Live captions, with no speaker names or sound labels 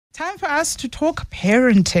time for us to talk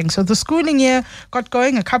parenting. So the schooling year got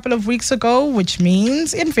going a couple of weeks ago, which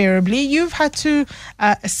means invariably you've had to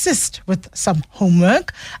assist with some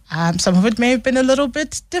homework. Some of it may have been a little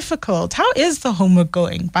bit difficult. How is the homework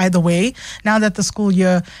going, by the way, now that the school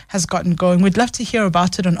year has gotten going? We'd love to hear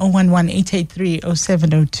about it on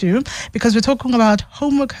 011-883-0702 because we're talking about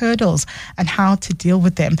homework hurdles and how to deal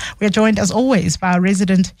with them. We are joined, as always, by our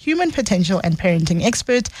resident human potential and parenting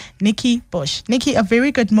expert, Nikki Bush. Nikki, a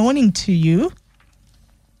very good morning to you.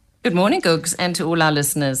 Good morning, Googs, and to all our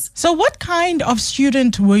listeners. So what kind of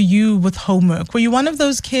student were you with homework? Were you one of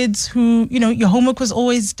those kids who, your homework was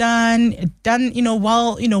always done,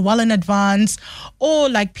 well in advance? Or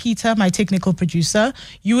like Peter, my technical producer,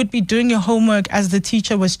 you would be doing your homework as the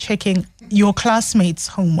teacher was checking your classmates'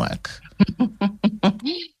 homework?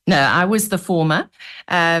 No, I was the former.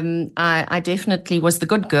 I definitely was the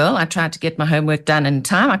good girl. I tried to get my homework done in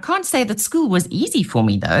time. I can't say that school was easy for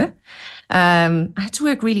me, though. I had to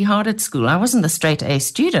work really hard at school. I wasn't the straight A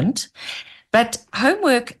student. But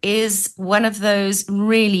homework is one of those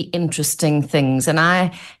really interesting things. And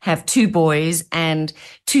I have two boys and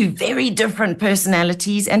two very different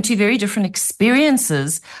personalities and two very different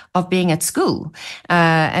experiences of being at school.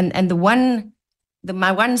 My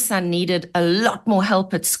one son needed a lot more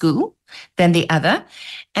help at school than the other.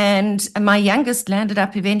 And my youngest landed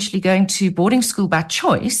up eventually going to boarding school by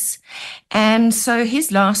choice. And so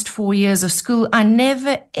his last 4 years of school, I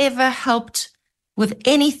never, ever helped with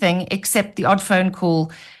anything except the odd phone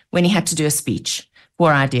call when he had to do a speech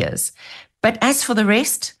for ideas. But as for the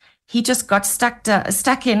rest, he just got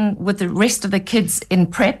stuck in with the rest of the kids in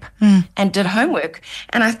prep and did homework.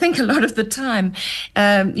 And I think a lot of the time,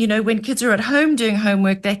 when kids are at home doing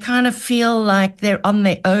homework, they kind of feel like they're on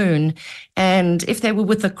their own. And if they were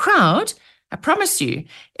with a crowd, I promise you,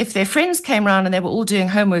 if their friends came around and they were all doing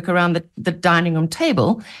homework around the dining room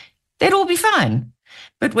table, they'd all be fine.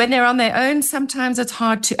 But when they're on their own, sometimes it's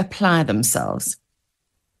hard to apply themselves.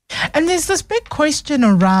 And there's this big question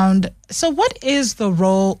around, so what is the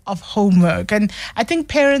role of homework? And I think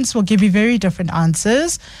parents will give you very different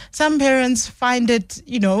answers. Some parents find it,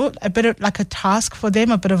 a bit of like a task for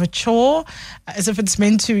them, a bit of a chore, as if it's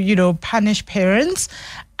meant to, punish parents.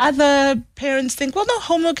 Other parents think, well, no,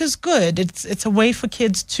 homework is good. It's a way for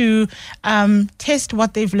kids to test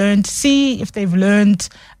what they've learned, see if they've learned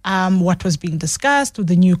what was being discussed or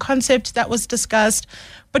the new concept that was discussed.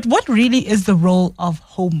 But what really is the role of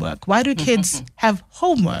homework? Why do kids have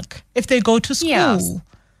homework if they go to school?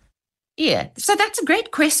 Yeah, so that's a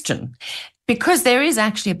great question. Because there is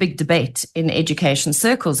actually a big debate in education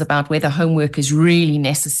circles about whether homework is really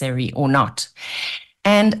necessary or not.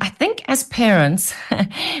 And I think as parents,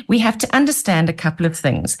 we have to understand a couple of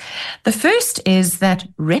things. The first is that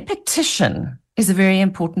repetition is a very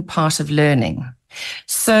important part of learning.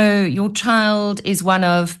 So your child is one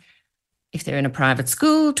of, if they're in a private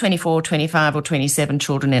school, 24, 25 or 27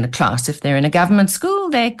 children in a class. If they're in a government school,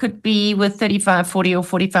 they could be with 35, 40 or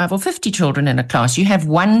 45 or 50 children in a class. You have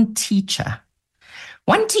one teacher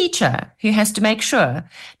who has to make sure,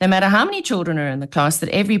 no matter how many children are in the class, that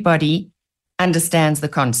everybody understands the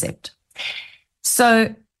concept.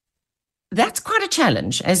 So that's quite a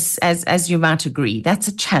challenge, as you might agree. That's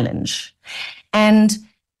a challenge. And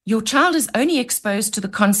your child is only exposed to the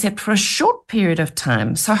concept for a short period of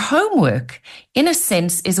time. So homework, in a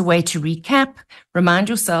sense, is a way to recap, remind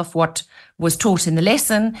yourself what was taught in the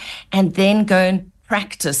lesson, and then go and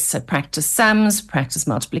practice. So practice sums, practice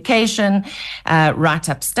multiplication, write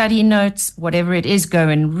up study notes, whatever it is, go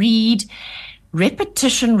and read.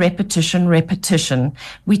 Repetition, repetition, repetition.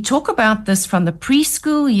 We talk about this from the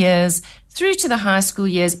preschool years through to the high school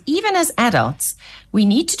years. Even as adults, we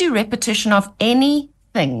need to do repetition of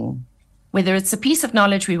anything, whether it's a piece of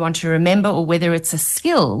knowledge we want to remember or whether it's a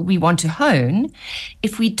skill we want to hone.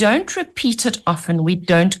 If we don't repeat it often, we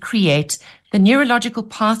don't create the neurological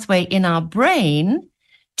pathway in our brain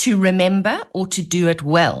to remember or to do it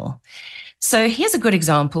well. So here's a good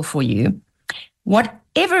example for you.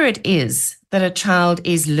 Whatever it is that a child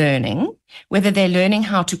is learning, whether they're learning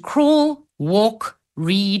how to crawl, walk,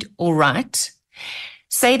 read, or write,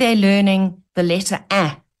 say they're learning the letter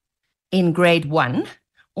A in grade 1,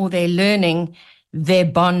 or they're learning their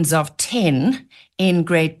bonds of 10 in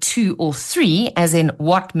grade 2 or 3, as in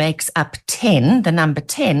what makes up 10, the number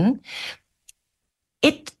 10,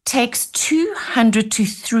 it takes 200 to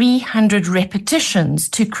 300 repetitions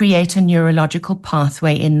to create a neurological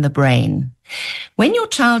pathway in the brain. When your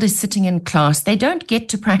child is sitting in class, they don't get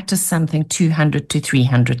to practice something 200 to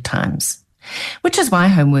 300 times. which is why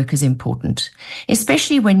homework is important,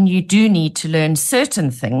 especially when you do need to learn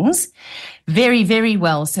certain things very, very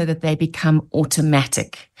well so that they become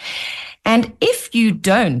automatic. And if you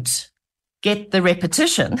don't get the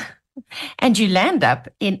repetition and you land up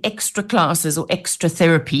in extra classes or extra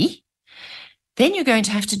therapy, then you're going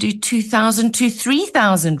to have to do 2,000 to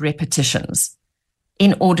 3,000 repetitions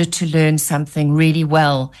in order to learn something really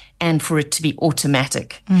well and for it to be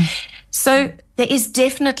automatic. So there is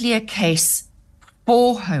definitely a case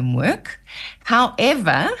for homework.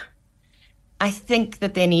 However, I think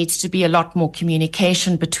that there needs to be a lot more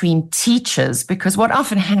communication between teachers, because what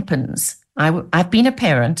often happens, I've been a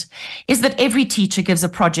parent, is that every teacher gives a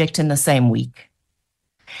project in the same week.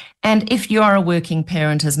 And if you are a working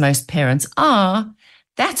parent, as most parents are,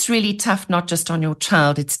 that's really tough, not just on your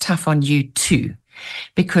child, it's tough on you too,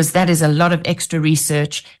 because that is a lot of extra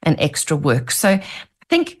research and extra work. So I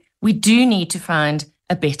think we do need to find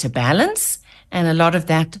a better balance, and a lot of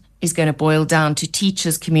that is going to boil down to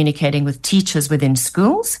teachers communicating with teachers within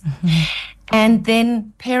schools, and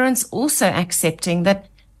then parents also accepting that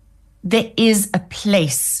there is a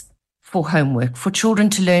place for homework, for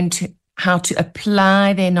children to learn how to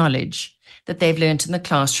apply their knowledge that they've learned in the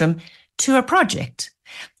classroom to a project.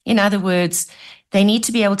 In other words, they need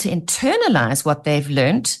to be able to internalize what they've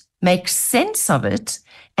learned, make sense of it,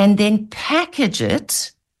 and then package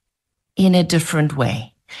it in a different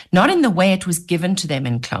way. Not in the way it was given to them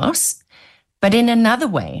in class, but in another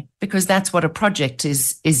way, because that's what a project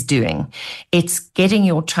is doing. It's getting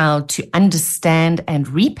your child to understand and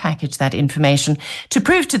repackage that information to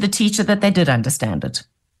prove to the teacher that they did understand it.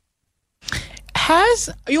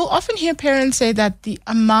 You'll often hear parents say that the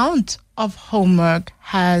amount of homework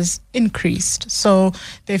has increased. So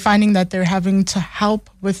they're finding that they're having to help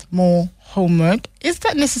with more homework. Is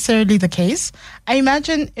that necessarily the case? I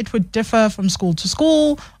imagine it would differ from school to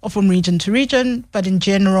school or from region to region, but in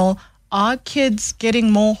general, are kids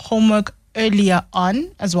getting more homework earlier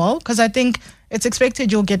on as well? Because I think it's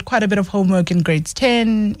expected you'll get quite a bit of homework in grades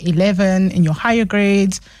 10, 11, in your higher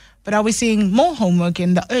grades, but are we seeing more homework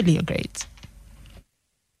in the earlier grades?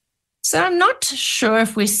 So I'm not sure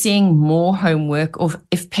if we're seeing more homework or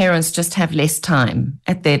if parents just have less time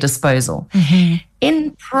at their disposal.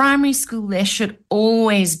 In primary school, there should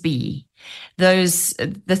always be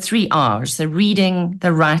the 3 R's, the reading,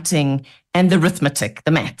 the writing, and the arithmetic,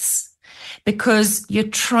 the maths, because you're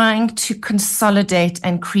trying to consolidate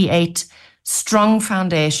and create strong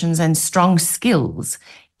foundations and strong skills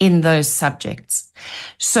in those subjects.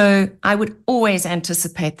 So I would always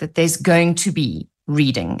anticipate that there's going to be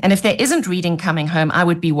reading. And if there isn't reading coming home, I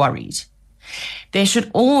would be worried. There should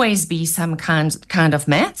always be some kind of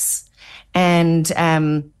maths and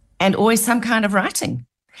always some kind of writing,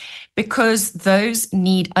 because those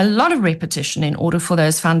need a lot of repetition in order for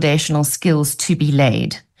those foundational skills to be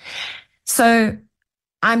laid. So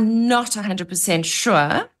I'm not 100%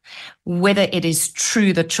 sure whether it is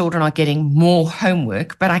true that children are getting more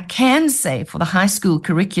homework, but I can say for the high school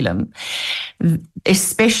curriculum,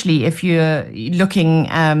 especially if you're looking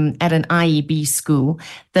at an IEB school,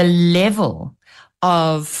 the level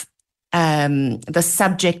of the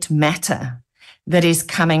subject matter that is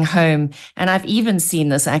coming home. And I've even seen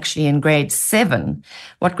this actually in grade 7.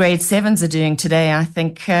 What grade 7s are doing today, I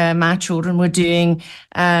think my children were doing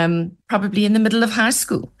probably in the middle of high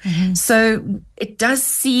school. So it does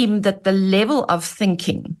seem that the level of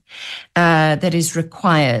thinking that is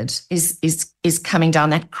required is coming down.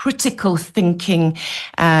 That critical thinking,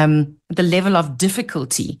 the level of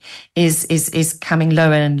difficulty is coming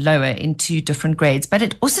lower and lower into different grades. But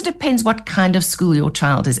it also depends what kind of school your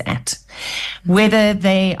child is at, whether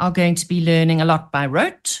they are going to be learning a lot by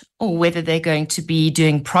rote or whether they're going to be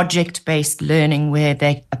doing project-based learning where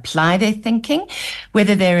they apply their thinking,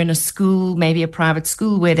 whether they're in a school, maybe a private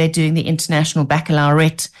school, where they're doing the International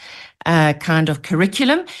Baccalaureate kind of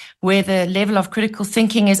curriculum, where the level of critical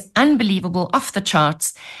thinking is unbelievable, off the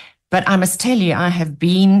charts. But I must tell you, I have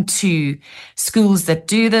been to schools that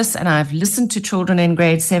do this, and I've listened to children in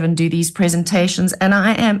grade 7 do these presentations, and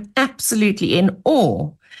I am absolutely in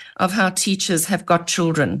awe of how teachers have got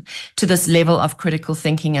children to this level of critical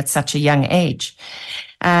thinking at such a young age.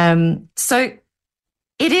 So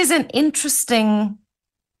it is an interesting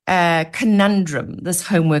conundrum, this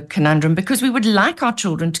homework conundrum, because we would like our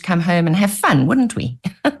children to come home and have fun, wouldn't we?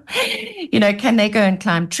 Can they go and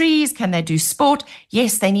climb trees? Can they do sport?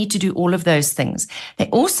 Yes, they need to do all of those things. They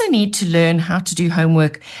also need to learn how to do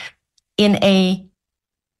homework in a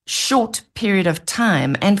short period of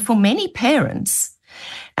time. And for many parents,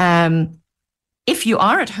 if you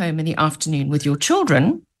are at home in the afternoon with your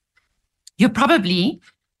children, you're probably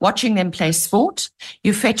watching them play sport.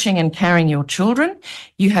 You're fetching and carrying your children.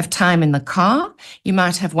 You have time in the car. You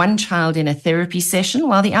might have one child in a therapy session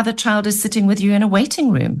while the other child is sitting with you in a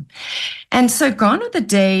waiting room. And so gone are the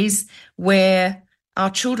days where our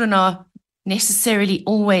children are necessarily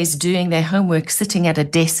always doing their homework sitting at a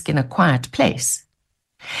desk in a quiet place.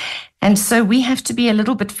 And so we have to be a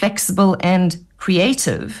little bit flexible and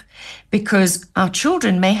creative, because our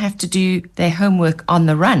children may have to do their homework on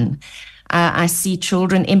the run. I see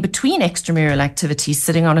children in between extramural activities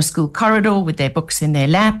sitting on a school corridor with their books in their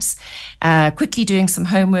laps, quickly doing some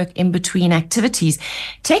homework in between activities,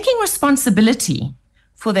 taking responsibility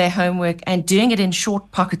for their homework and doing it in short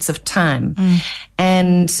pockets of time.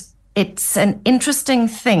 And it's an interesting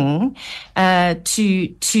thing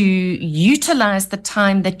to utilize the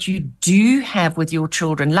time that you do have with your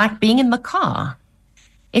children, like being in the car.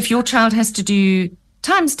 If your child has to do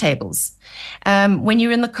times tables, when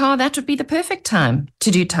you're in the car, that would be the perfect time to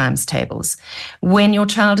do times tables. When your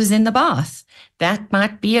child is in the bath, that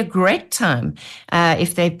might be a great time.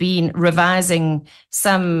 If they've been revising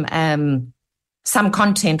some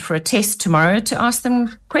content for a test tomorrow, to ask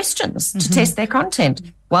them questions, to test their content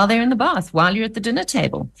while they're in the bath, while you're at the dinner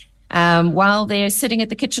table, while they're sitting at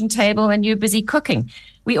the kitchen table and you're busy cooking.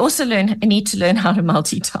 We also need to learn how to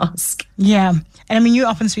multitask. Yeah. And I mean, you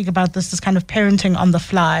often speak about this kind of parenting on the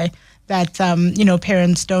fly, that,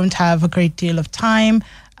 parents don't have a great deal of time,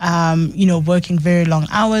 working very long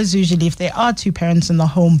hours. Usually if there are two parents in the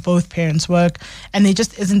home, both parents work, and there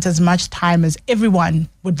just isn't as much time as everyone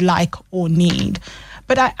would like or need.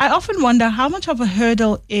 But I often wonder how much of a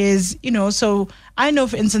hurdle is, so I know,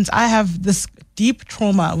 for instance, I have this deep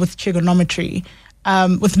trauma with trigonometry,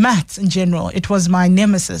 with maths in general. It was my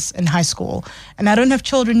nemesis in high school. And I don't have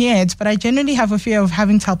children yet, but I generally have a fear of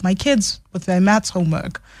having to help my kids with their maths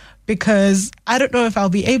homework, because I don't know if I'll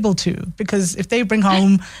be able to. Because if they bring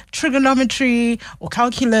home trigonometry or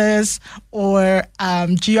calculus or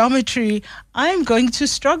geometry, I'm going to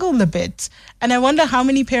struggle a bit. And I wonder how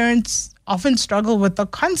many parents often struggle with the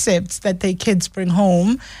concepts that their kids bring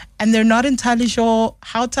home, and they're not entirely sure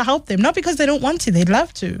how to help them. Not because they don't want to, they'd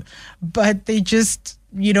love to, but they just,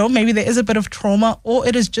 maybe there is a bit of trauma, or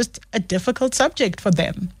it is just a difficult subject for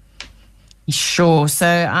them. Sure. So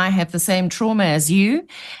I have the same trauma as you,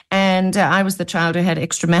 and I was the child who had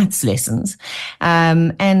extra maths lessons.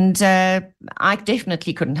 I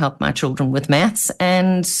definitely couldn't help my children with maths.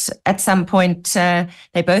 And at some point,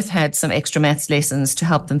 they both had some extra maths lessons to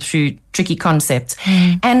help them through tricky concepts.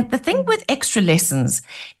 And the thing with extra lessons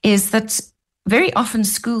is that very often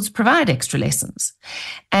schools provide extra lessons,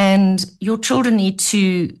 and your children need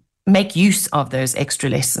to make use of those extra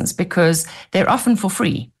lessons because they're often for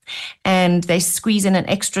free. And they squeeze in an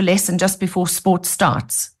extra lesson just before sport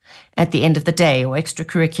starts at the end of the day, or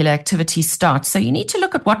extracurricular activities start. So you need to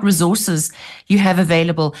look at what resources you have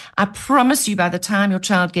available. I promise you, by the time your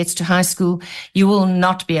child gets to high school, you will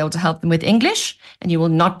not be able to help them with English, and you will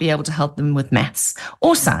not be able to help them with maths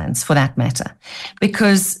or science for that matter,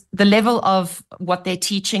 because the level of what they're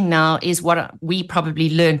teaching now is what we probably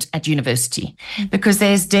learned at university. Because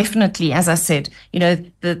there's definitely, as I said,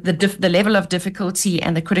 the level of difficulty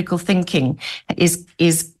and the critical thinking is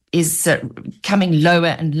coming lower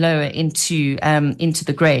and lower into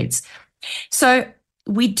the grades. So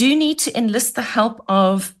we do need to enlist the help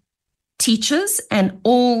of teachers and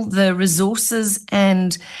all the resources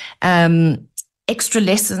and extra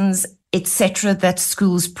lessons, etc., that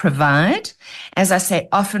schools provide. As I say,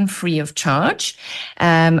 often free of charge.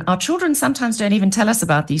 Our children sometimes don't even tell us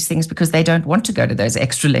about these things because they don't want to go to those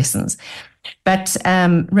extra lessons. But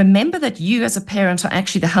remember that you as a parent are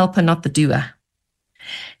actually the helper, not the doer.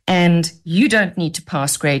 And you don't need to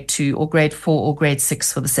pass grade 2 or grade 4 or grade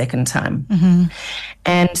 6 for the second time.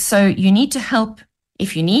 And so you need to help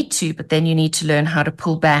if you need to, but then you need to learn how to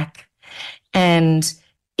pull back. And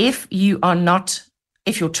if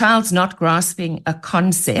your child's not grasping a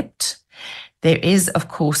concept, there is, of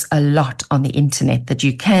course, a lot on the internet that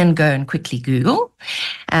you can go and quickly Google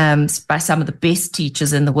by some of the best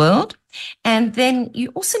teachers in the world. And then you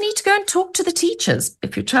also need to go and talk to the teachers.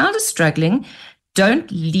 If your child is struggling,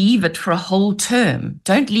 don't leave it for a whole term.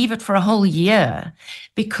 Don't leave it for a whole year.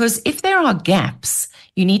 Because if there are gaps,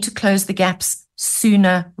 you need to close the gaps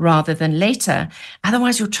sooner rather than later.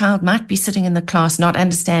 Otherwise, your child might be sitting in the class not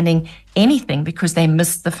understanding anything because they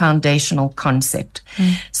missed the foundational concept.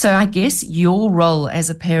 So I guess your role as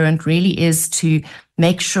a parent really is to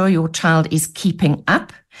make sure your child is keeping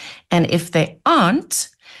up. And if they aren't,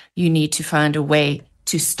 you need to find a way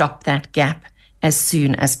to stop that gap as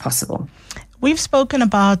soon as possible. We've spoken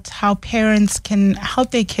about how parents can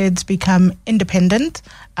help their kids become independent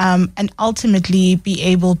and ultimately be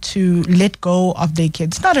able to let go of their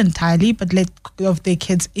kids, not entirely, but let go of their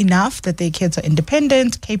kids enough that their kids are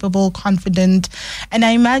independent, capable, confident. And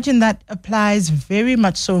I imagine that applies very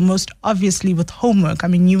much so, most obviously with homework. I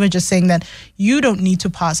mean, you were just saying that you don't need to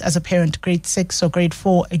pass as a parent grade 6 or grade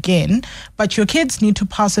 4 again, but your kids need to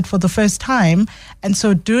pass it for the first time. And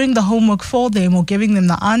so doing the homework for them or giving them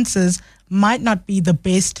the answers might not be the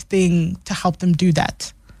best thing to help them do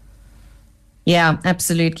that. Yeah,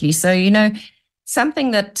 absolutely. So,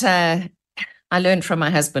 something that I learned from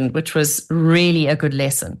my husband, which was really a good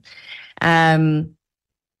lesson. When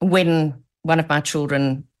one of my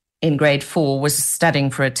children in grade 4 was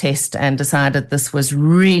studying for a test and decided this was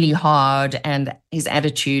really hard and his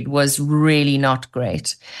attitude was really not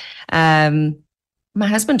great. My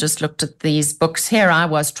husband just looked at these books. Here I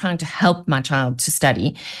was trying to help my child to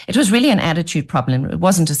study. It was really an attitude problem. It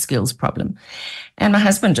wasn't a skills problem. And my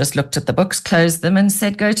husband just looked at the books, closed them, and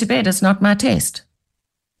said, "Go to bed. It's not my test."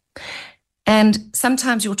 And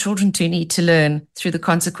sometimes your children do need to learn through the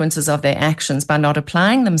consequences of their actions by not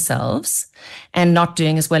applying themselves and not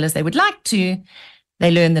doing as well as they would like to.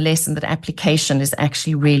 They learn the lesson that application is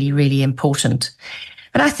actually really, really important.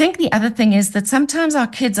 But I think the other thing is that sometimes our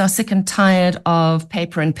kids are sick and tired of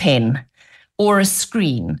paper and pen or a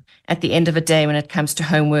screen at the end of a day when it comes to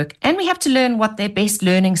homework. And we have to learn what their best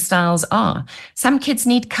learning styles are. Some kids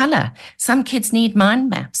need color. Some kids need mind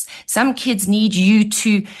maps. Some kids need you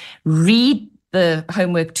to read the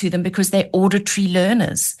homework to them because they're auditory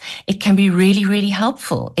learners. It can be really, really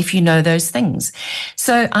helpful if you know those things.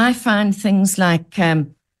 So I find things like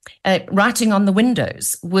writing on the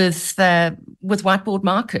windows with whiteboard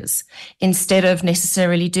markers instead of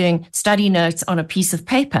necessarily doing study notes on a piece of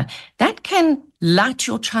paper. That can light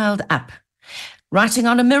your child up. Writing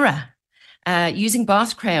on a mirror, using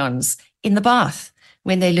bath crayons in the bath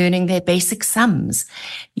when they're learning their basic sums.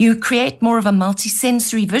 You create more of a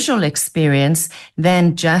multisensory visual experience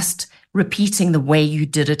than just repeating the way you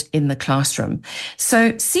did it in the classroom.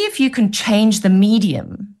 So see if you can change the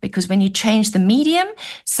medium, because when you change the medium,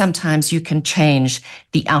 sometimes you can change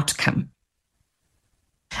the outcome.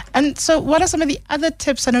 And so what are some of the other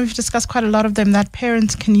tips, I know we've discussed quite a lot of them, that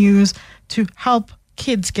parents can use to help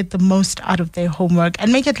kids get the most out of their homework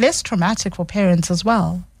and make it less traumatic for parents as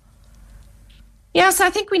well? Yeah, so I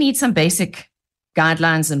think we need some basic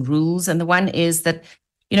guidelines and rules. And the one is that,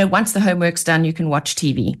 once the homework's done, you can watch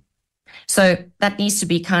TV. So that needs to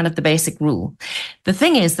be kind of the basic rule. The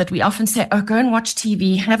thing is that we often say, go and watch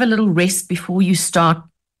TV, have a little rest before you start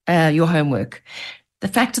your homework. The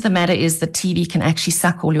fact of the matter is that TV can actually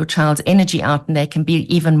suck all your child's energy out, and they can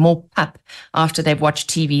be even more up after they've watched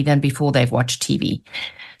TV than before they've watched TV.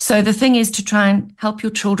 So the thing is to try and help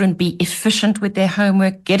your children be efficient with their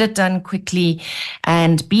homework, get it done quickly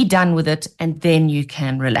and be done with it, and then you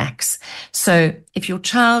can relax. So if your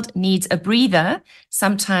child needs a breather,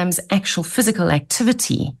 sometimes actual physical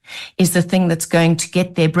activity is the thing that's going to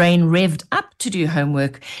get their brain revved up to do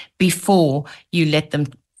homework before you let them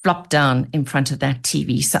flop down in front of that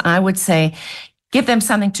TV. So I would say give them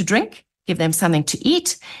something to drink, give them something to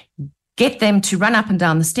eat, get them to run up and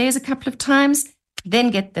down the stairs a couple of times, then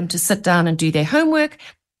get them to sit down and do their homework.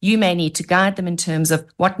 You may need to guide them in terms of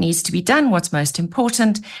what needs to be done, what's most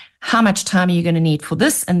important, how much time are you going to need for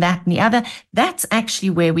this and that and the other. That's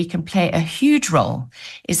actually where we can play a huge role,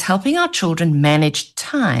 is helping our children manage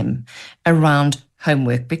time around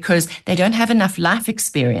homework, because they don't have enough life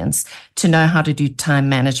experience to know how to do time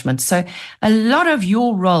management. So a lot of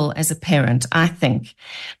your role as a parent, I think,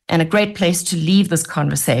 and a great place to leave this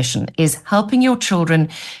conversation, is helping your children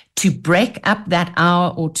to break up that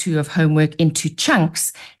hour or two of homework into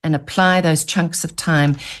chunks and apply those chunks of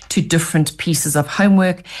time to different pieces of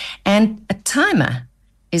homework. And a timer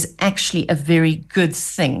is actually a very good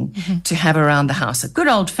thing to have around the house, a good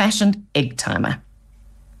old-fashioned egg timer.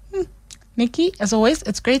 Nikki, as always,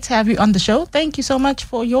 it's great to have you on the show. Thank you so much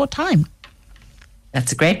for your time.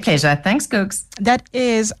 That's a great pleasure. Thanks, Googs. That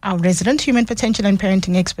is our resident human potential and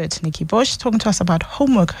parenting expert, Nikki Bush, talking to us about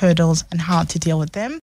homework hurdles and how to deal with them.